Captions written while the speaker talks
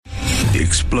The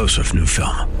explosive new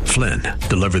film, Flynn,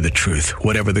 deliver the truth,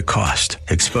 whatever the cost.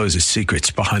 Exposes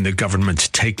secrets behind the government's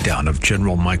takedown of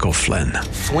General Michael Flynn.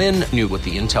 Flynn knew what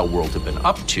the intel world had been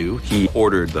up to. He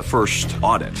ordered the first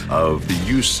audit of the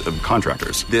use of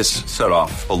contractors. This set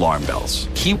off alarm bells.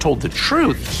 He told the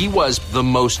truth. He was the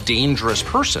most dangerous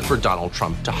person for Donald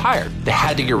Trump to hire. They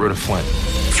had to get rid of Flynn.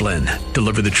 Flynn,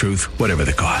 deliver the truth, whatever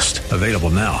the cost. Available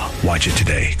now. Watch it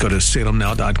today. Go to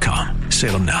salemnow.com.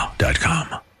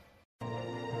 salemnow.com.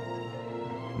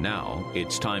 Now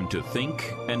it's time to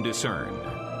think and discern.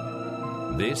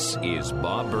 This is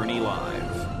Bob Burney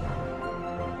Live.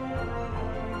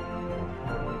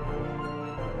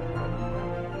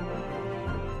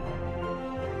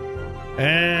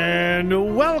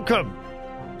 And welcome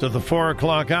to the 4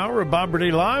 o'clock hour of Bob Burney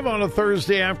Live on a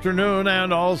Thursday afternoon,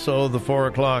 and also the 4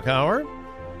 o'clock hour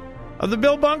of the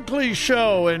Bill Bunkley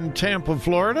Show in Tampa,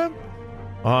 Florida,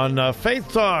 on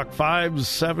Faith Talk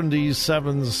 570,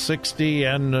 760,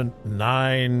 and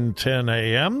 910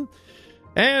 a.m.,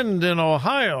 and in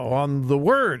Ohio on The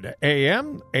Word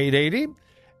AM 880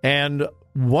 and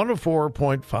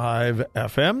 104.5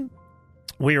 FM.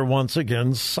 We are once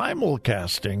again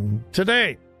simulcasting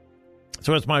today.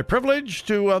 So it's my privilege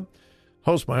to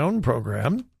host my own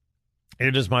program.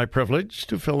 It is my privilege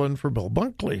to fill in for Bill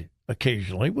Bunkley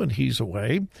occasionally when he's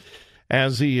away,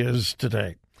 as he is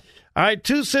today. All right,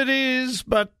 2 cities,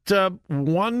 but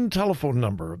one telephone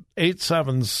number,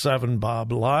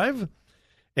 877-BOB-LIVE,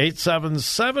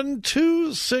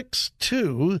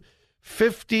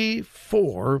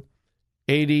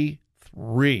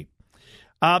 877-262-5483.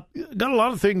 Got a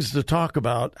lot of things to talk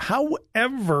about.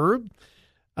 However,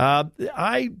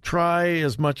 I try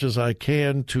as much as I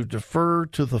can to defer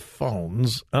to the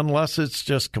phones unless it's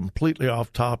just completely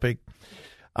off topic.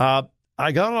 I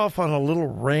got off on a little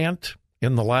rant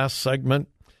in the last segment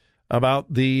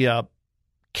about the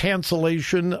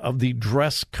cancellation of the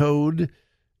dress code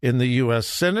in the U.S.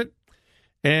 Senate.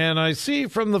 And I see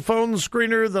from the phone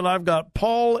screener that I've got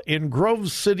Paul in Grove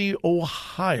City,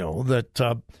 Ohio,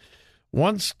 that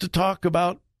wants to talk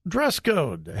about dress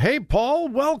code. Hey, Paul,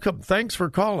 welcome. Thanks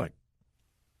for calling.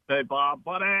 Hey, Bob,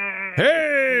 buddy.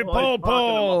 Hey,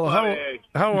 Paul.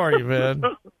 How are you, man?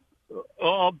 Oh,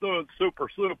 I'm doing super.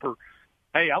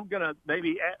 Hey, I'm going to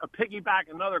maybe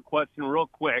piggyback another question real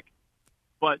quick,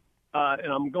 but and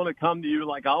I'm going to come to you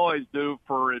like I always do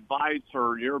for advice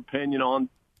or your opinion on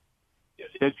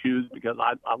issues because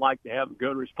I like to have a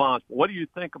good response. But what do you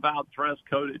think about dress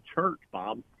code at church,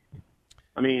 Bob?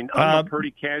 I mean, I'm a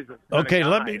pretty casual kind Okay,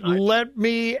 of guy. let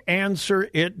me answer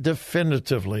it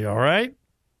definitively, all right?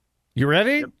 You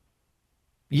ready? Yep.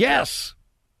 Yes,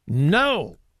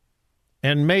 no,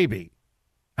 and maybe.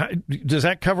 Does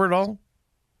that cover it all?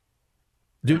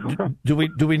 Do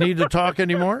we need to talk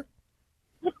anymore?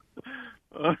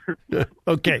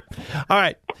 Okay. All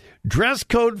right. Dress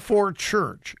code for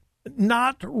church.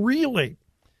 Not really.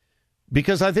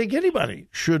 Because I think anybody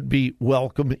should be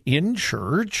welcome in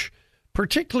church,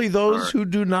 particularly those who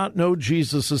do not know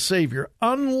Jesus as Savior,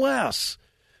 unless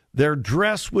their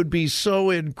dress would be so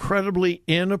incredibly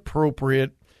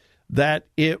inappropriate that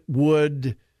it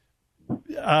would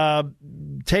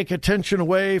take attention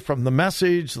away from the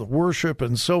message, the worship,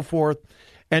 and so forth.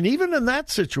 And even in that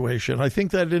situation, I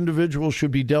think that individual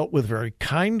should be dealt with very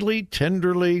kindly,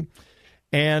 tenderly,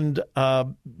 and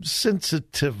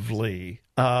sensitively.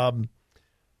 Now,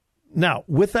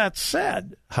 with that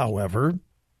said, however,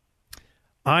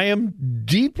 I am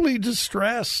deeply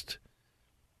distressed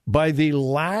by the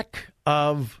lack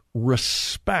of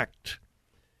respect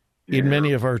in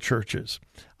many of our churches.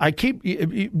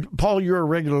 Paul, you're a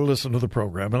regular listener to the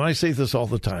program, and I say this all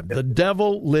the time. The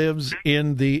devil lives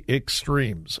in the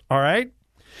extremes, all right?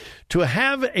 To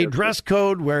have a dress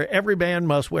code where every man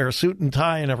must wear a suit and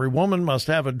tie and every woman must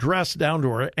have a dress down to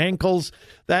her ankles,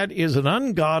 that is an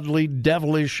ungodly,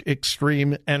 devilish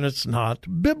extreme, and it's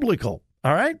not biblical,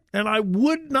 all right? And I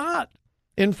would not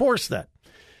enforce that.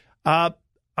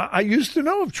 I used to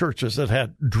know of churches that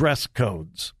had dress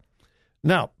codes.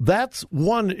 Now, that's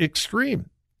one extreme.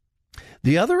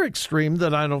 The other extreme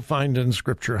that I don't find in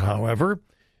Scripture, however,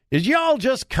 is y'all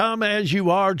just come as you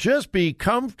are. Just be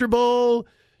comfortable.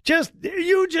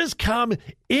 You just come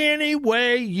any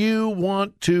way you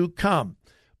want to come.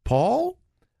 Paul,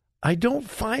 I don't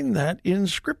find that in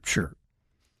Scripture.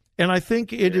 And I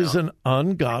think it is an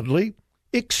ungodly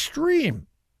extreme.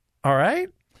 All right?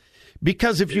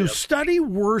 Because if you study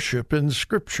worship in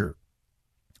Scripture,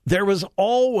 there was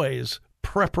always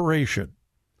preparation.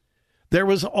 There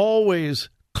was always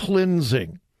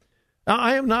cleansing. Now,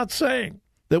 I am not saying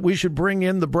that we should bring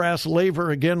in the brass laver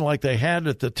again like they had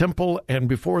at the temple and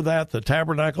before that the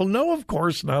tabernacle? No, of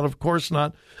course not, of course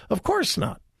not, of course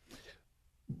not.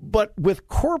 But with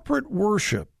corporate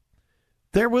worship,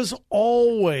 there was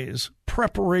always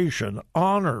preparation,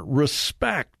 honor,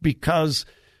 respect, because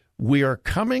we are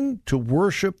coming to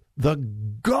worship the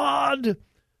God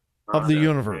of the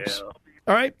universe. Yeah.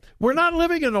 All right? We're not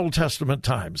living in Old Testament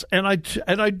times, and I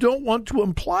don't want to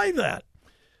imply that.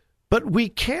 But we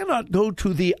cannot go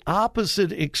to the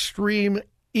opposite extreme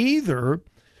either,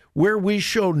 where we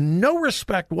show no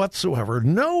respect whatsoever,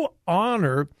 no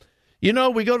honor. You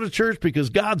know, we go to church because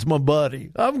God's my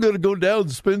buddy. I'm going to go down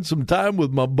and spend some time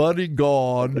with my buddy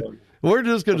God. We're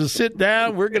just going to sit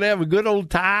down. We're going to have a good old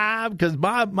time because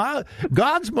my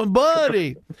God's my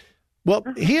buddy. Well,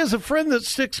 he is a friend that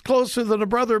sticks closer than a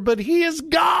brother, but he is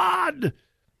God.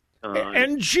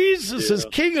 And Jesus is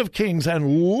King of Kings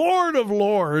and Lord of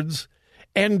Lords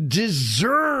and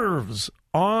deserves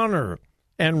honor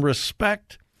and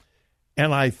respect.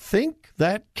 And I think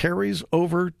that carries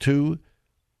over to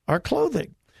our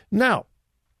clothing. Now,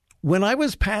 when I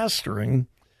was pastoring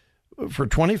for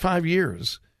 25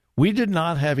 years, we did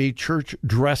not have a church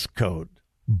dress code,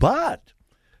 but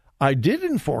I did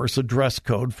enforce a dress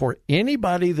code for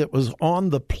anybody that was on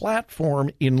the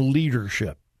platform in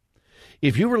leadership.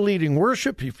 If you were leading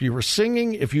worship, if you were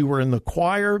singing, if you were in the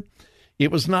choir, it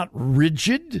was not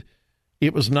rigid,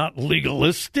 it was not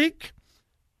legalistic,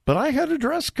 but I had a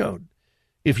dress code.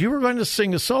 If you were going to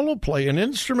sing a solo, play an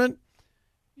instrument,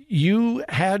 you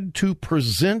had to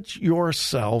present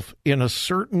yourself in a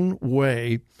certain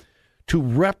way to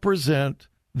represent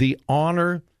the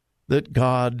honor that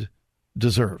God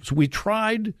deserves. We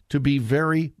tried to be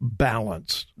very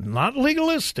balanced, not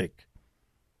legalistic,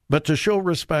 but to show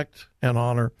respect and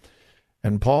honor.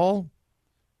 And Paul,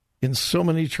 in so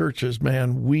many churches,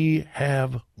 man, we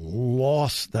have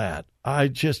lost that. I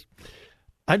just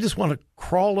want to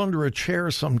crawl under a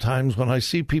chair sometimes when I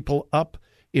see people up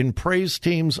in praise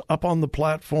teams, up on the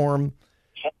platform,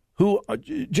 who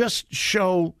just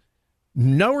show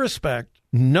no respect,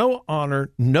 no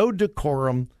honor, no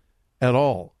decorum at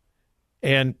all.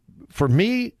 And for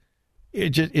me, it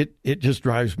just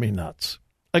drives me nuts.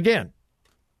 Again,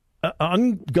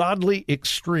 ungodly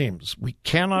extremes. We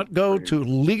cannot go to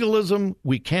legalism.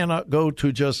 We cannot go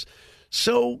to just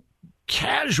so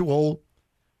casual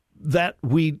that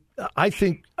I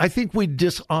think we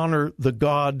dishonor the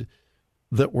God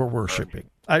that we're worshiping.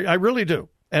 I really do.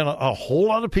 And a whole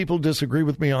lot of people disagree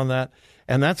with me on that.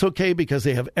 And that's okay because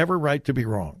they have every right to be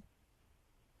wrong.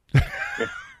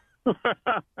 Yeah.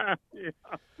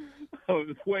 I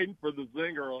was waiting for the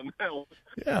zinger on that one.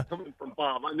 Yeah. Coming from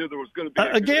Bob. I knew there was going to be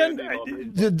again,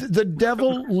 the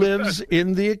devil lives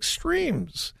in the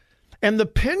extremes. And the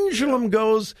pendulum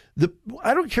goes,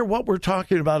 I don't care what we're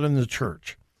talking about in the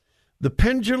church. The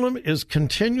pendulum is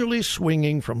continually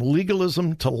swinging from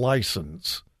legalism to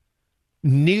license.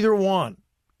 Neither one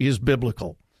is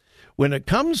biblical. When it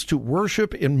comes to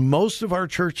worship in most of our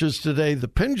churches today, the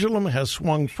pendulum has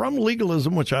swung from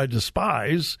legalism, which I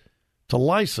despise, to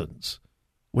license,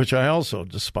 which I also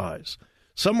despise.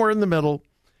 Somewhere in the middle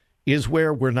is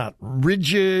where we're not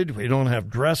rigid, we don't have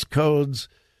dress codes,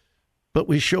 but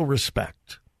we show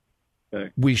respect.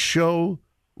 Okay. We show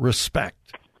respect.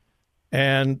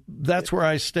 And that's where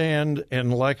I stand.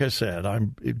 And like I said,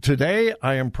 today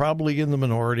I am probably in the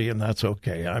minority, and that's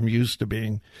okay. I'm used to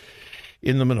being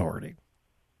in the minority.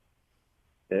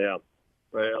 Yeah.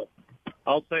 Well,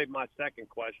 I'll save my second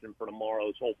question for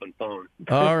tomorrow's open phone.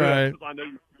 All right. I know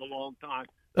you for a long time.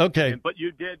 Okay. But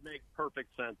you did make perfect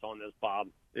sense on this, Bob.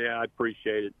 Yeah, I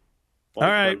appreciate it. All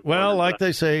right. Well, like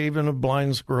they say, even a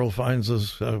blind squirrel finds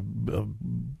a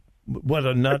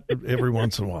nut every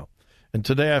once in a while. And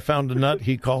today I found a nut.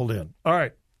 He called in. All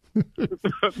right.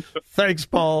 Thanks,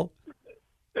 Paul.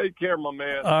 Take care, my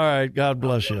man. All right. God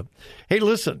bless you. Hey,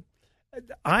 listen,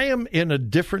 I am in a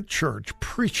different church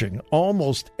preaching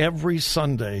almost every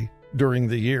Sunday during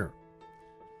the year.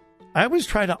 I always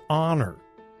try to honor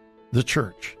the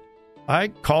church. I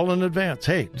call in advance.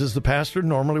 Hey, does the pastor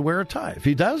normally wear a tie? If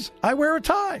he does, I wear a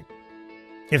tie.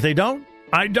 If they don't,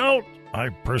 I don't. I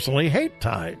personally hate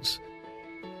ties.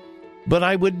 But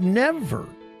I would never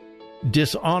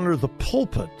dishonor the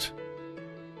pulpit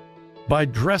by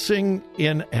dressing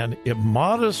in an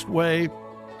immodest way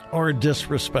or a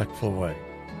disrespectful way.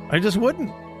 I just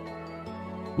wouldn't.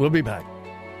 We'll be back.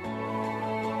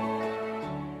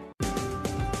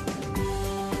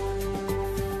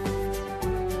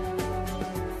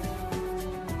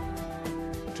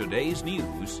 Today's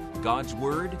news, God's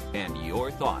Word, and your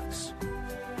thoughts.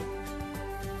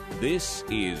 This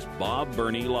is Bob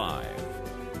Burney Live.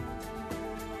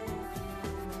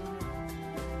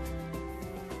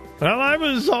 Well, I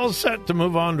was all set to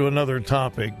move on to another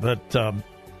topic, but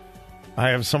I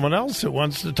have someone else who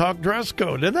wants to talk dress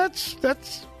code, and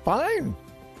that's fine.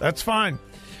 That's fine.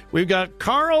 We've got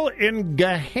Carl in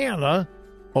Gahanna,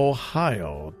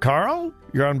 Ohio. Carl,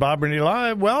 you're on Bob Burney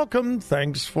Live. Welcome.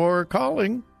 Thanks for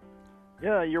calling.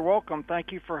 Yeah, you're welcome.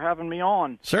 Thank you for having me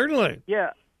on. Certainly.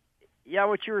 Yeah,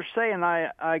 what you were saying,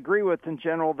 I agree with in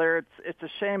general there. It's a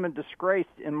shame and disgrace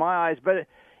in my eyes, but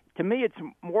to me it's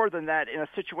more than that. In a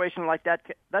situation like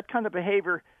that kind of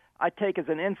behavior I take as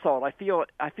an insult. I feel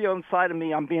inside of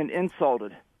me I'm being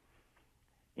insulted.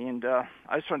 And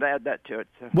I just wanted to add that to it.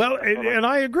 So, well, and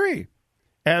I agree.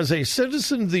 As a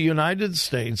citizen of the United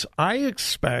States, I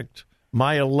expect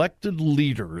my elected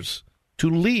leaders to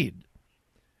lead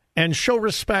and show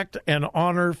respect and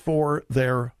honor for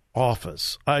their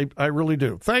office. I really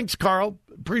do. Thanks, Carl.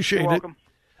 Appreciate You're it.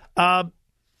 welcome.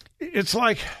 It's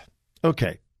like,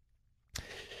 okay,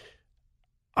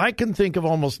 I can think of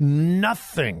almost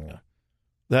nothing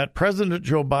that President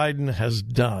Joe Biden has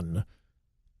done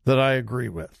that I agree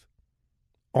with.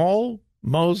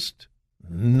 Almost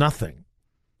nothing.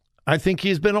 I think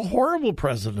he's been a horrible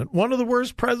president, one of the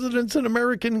worst presidents in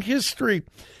American history.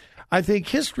 I think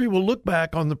history will look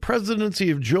back on the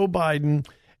presidency of Joe Biden,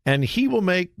 and he will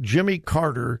make Jimmy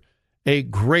Carter a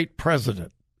great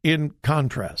president in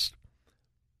contrast.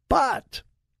 But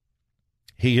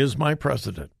he is my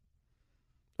president.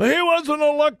 He wasn't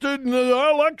elected, and the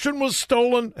election was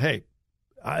stolen. Hey,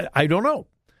 I don't know.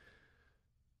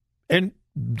 And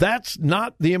that's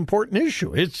not the important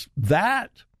issue. That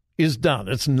is done.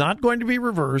 It's not going to be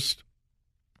reversed.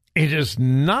 It is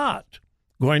not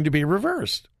going to be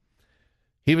reversed.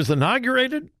 He was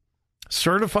inaugurated,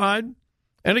 certified,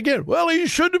 and again, well, he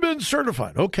should have been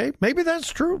certified. Okay, maybe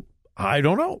that's true. I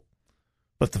don't know.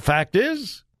 But the fact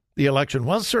is, the election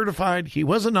was certified. He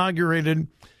was inaugurated.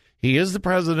 He is the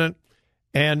president,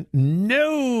 and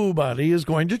nobody is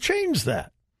going to change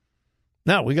that.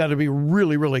 Now, we got to be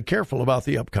really, really careful about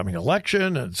the upcoming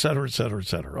election, et cetera, et cetera, et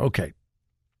cetera. Okay.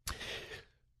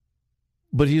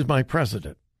 But he's my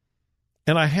president.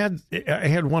 And I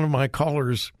had one of my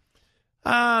callers,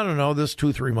 I don't know, this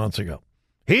 2-3 months ago.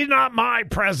 He's not my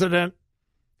president.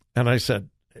 And I said,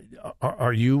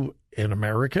 are you an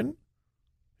American?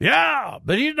 Yeah,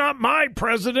 but he's not my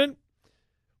president.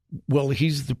 Well,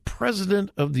 he's the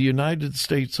president of the United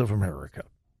States of America.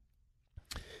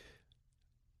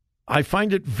 I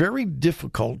find it very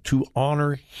difficult to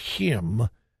honor him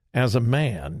as a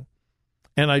man,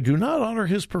 and I do not honor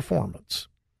his performance,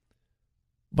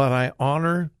 but I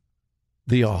honor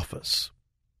the office.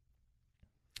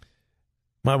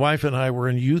 My wife and I were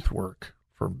in youth work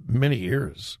for many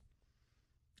years,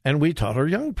 and we taught our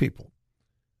young people.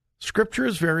 Scripture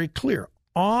is very clear.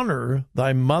 Honor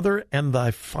thy mother and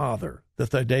thy father,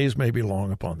 that thy days may be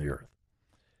long upon the earth.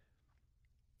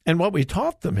 And what we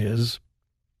taught them is,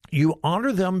 you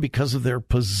honor them because of their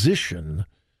position,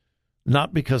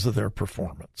 not because of their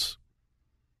performance.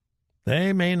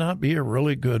 They may not be a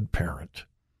really good parent,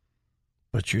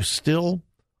 but you still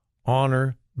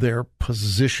honor their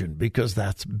position because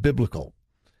that's biblical.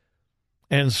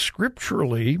 And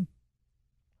scripturally,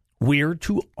 we're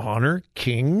to honor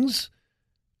kings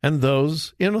and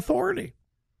those in authority.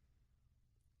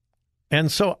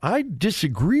 And so I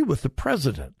disagree with the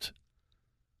president,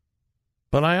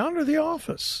 but I honor the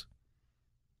office.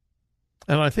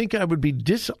 And I think I would be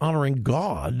dishonoring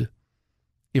God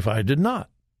if I did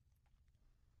not.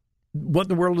 What in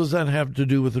the world does that have to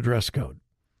do with the dress code?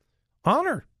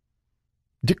 Honor,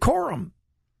 decorum,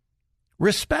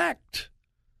 respect.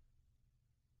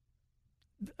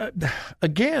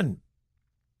 Again,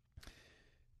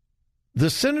 the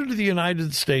Senate of the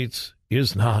United States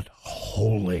is not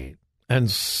holy and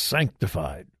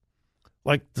sanctified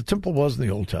like the temple was in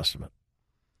the Old Testament.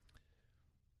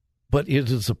 But it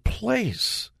is a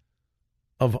place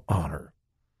of honor.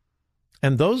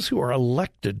 And those who are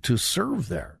elected to serve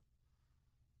there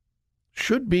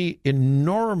should be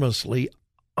enormously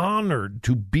honored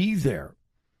to be there.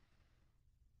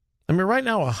 I mean, right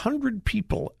now, 100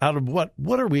 people out of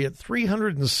what are we at,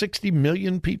 360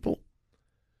 million people?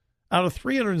 Out of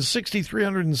 360,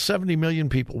 370 million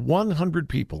people, 100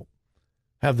 people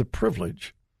have the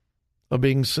privilege of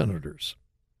being senators.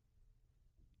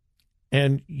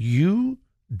 And you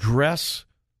dress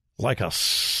like a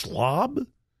slob?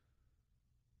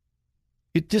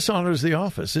 It dishonors the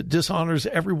office. It dishonors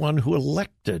everyone who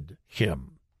elected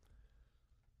him.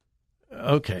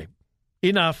 Okay,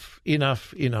 enough.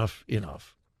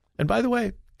 And by the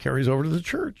way, carries over to the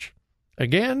church.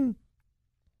 Again,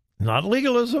 not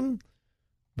legalism,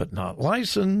 but not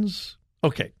license.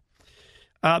 Okay.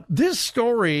 This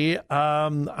story,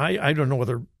 I don't know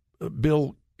whether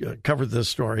Bill covered this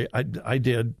story. I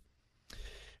did.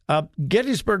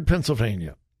 Gettysburg,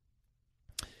 Pennsylvania.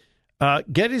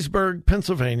 Gettysburg,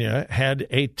 Pennsylvania had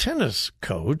a tennis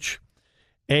coach,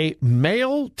 a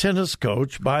male tennis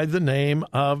coach by the name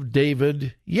of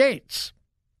David Yates.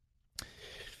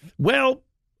 Well,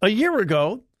 a year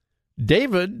ago,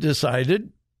 David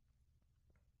decided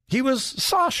he was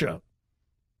Sasha,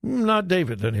 not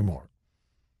David anymore.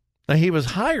 Now, he was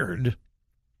hired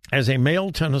as a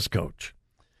male tennis coach,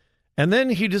 and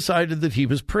then he decided that he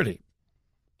was pretty.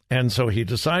 And so he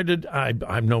decided,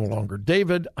 I'm no longer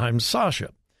David, I'm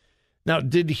Sasha. Now,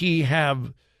 did he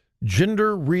have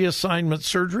gender reassignment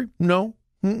surgery? No.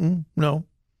 No.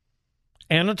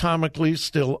 Anatomically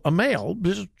still a male,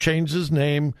 just changed his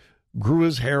name, grew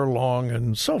his hair long,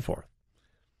 and so forth.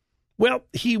 Well,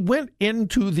 he went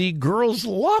into the girls'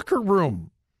 locker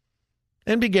room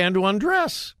and began to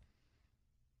undress.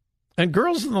 And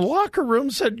girls in the locker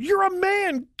room said, "You're a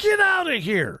man, get out of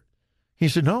here." He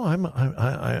said, "No, I'm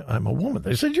a woman."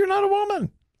 They said, "You're not a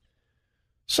woman."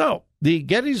 So the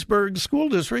Gettysburg School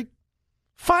District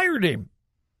fired him.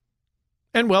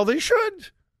 And well, they should,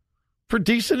 for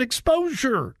indecent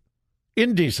exposure.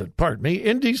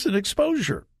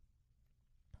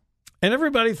 And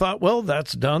everybody thought, well,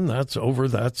 that's done, that's over,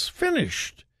 that's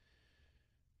finished.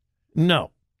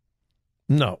 No.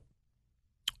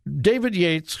 David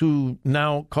Yates, who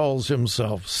now calls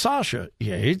himself Sasha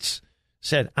Yates,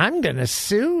 said, "I'm going to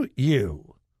sue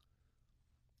you.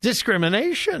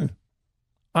 Discrimination.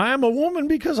 I am a woman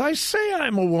because I say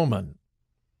I'm a woman."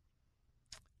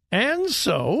 And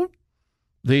so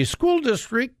the school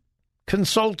district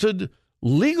consulted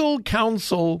legal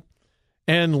counsel,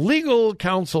 and legal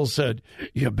counsel said,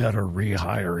 "You better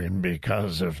rehire him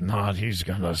because if not, he's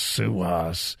going to sue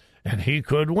us, and he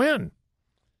could win."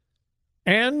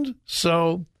 And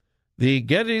so the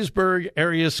Gettysburg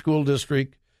Area School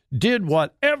District did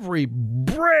what every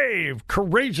brave,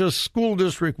 courageous school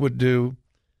district would do.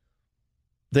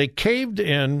 They caved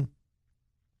in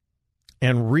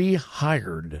and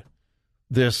rehired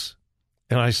this,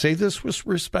 and I say this with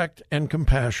respect and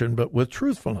compassion, but with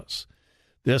truthfulness,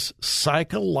 this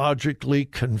psychologically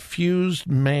confused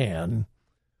man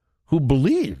who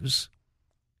believes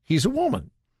he's a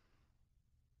woman.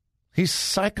 He's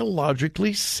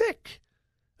psychologically sick.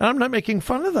 And I'm not making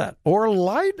fun of that or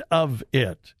light of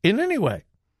it in any way.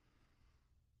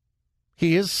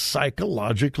 He is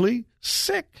psychologically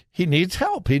sick. He needs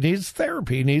help. He needs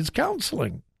therapy. He needs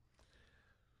counseling.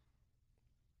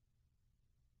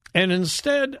 And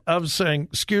instead of saying,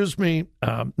 "Excuse me,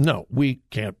 no, we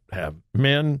can't have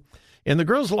men in the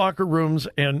girls' locker rooms,"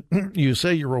 and you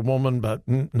say you're a woman, but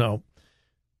no,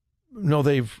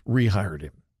 they've rehired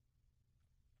him.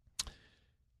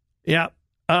 Yeah.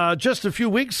 Just a few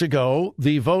weeks ago,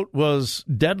 the vote was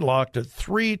deadlocked at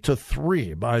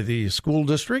 3-3 by the school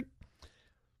district.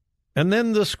 And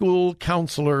then the school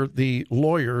counselor, the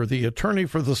lawyer, the attorney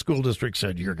for the school district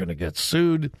said, "You're going to get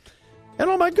sued." And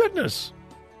oh my goodness,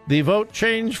 the vote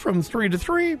changed from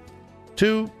 3-3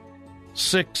 to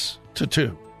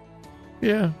 6-2.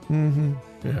 Yeah.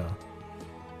 Yeah.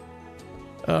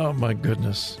 Oh my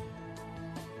goodness.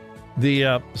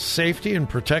 The safety and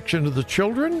protection of the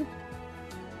children?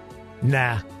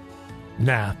 Nah,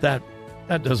 that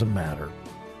doesn't matter.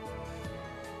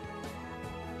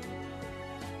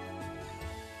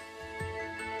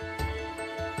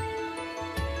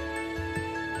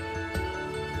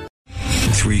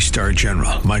 Three-star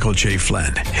General Michael J.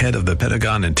 Flynn, head of the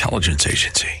Pentagon Intelligence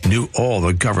Agency, knew all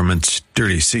the government's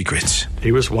dirty secrets.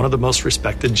 He was one of the most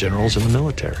respected generals in the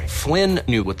military. Flynn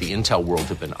knew what the intel world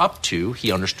had been up to.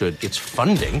 He understood its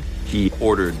funding. He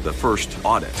ordered the first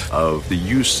audit of the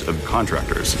use of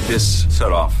contractors. This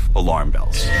set off alarm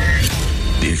bells.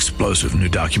 The explosive new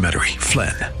documentary,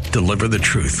 Flynn, Deliver the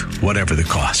Truth, Whatever the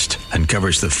Cost,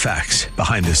 uncovers the facts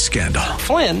behind this scandal.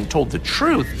 Flynn told the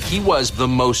truth. He was the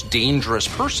most dangerous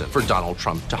person for Donald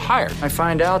Trump to hire. I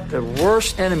find out the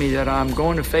worst enemy that I'm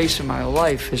going to face in my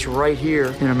life is right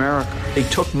here in America. They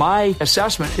took my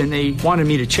assessment and they wanted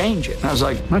me to change it. And I was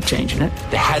like, I'm not changing it.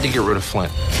 They had to get rid of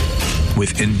Flynn.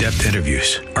 With in-depth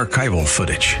interviews, archival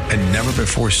footage, and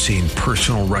never-before-seen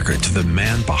personal records of the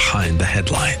man behind the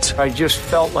headlines. I just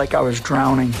felt like I was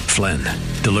drowning. Flynn,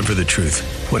 Deliver the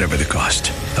Truth, Whatever the Cost.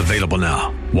 Available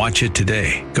now. Watch it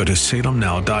today. Go to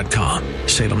salemnow.com.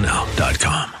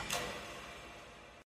 salemnow.com.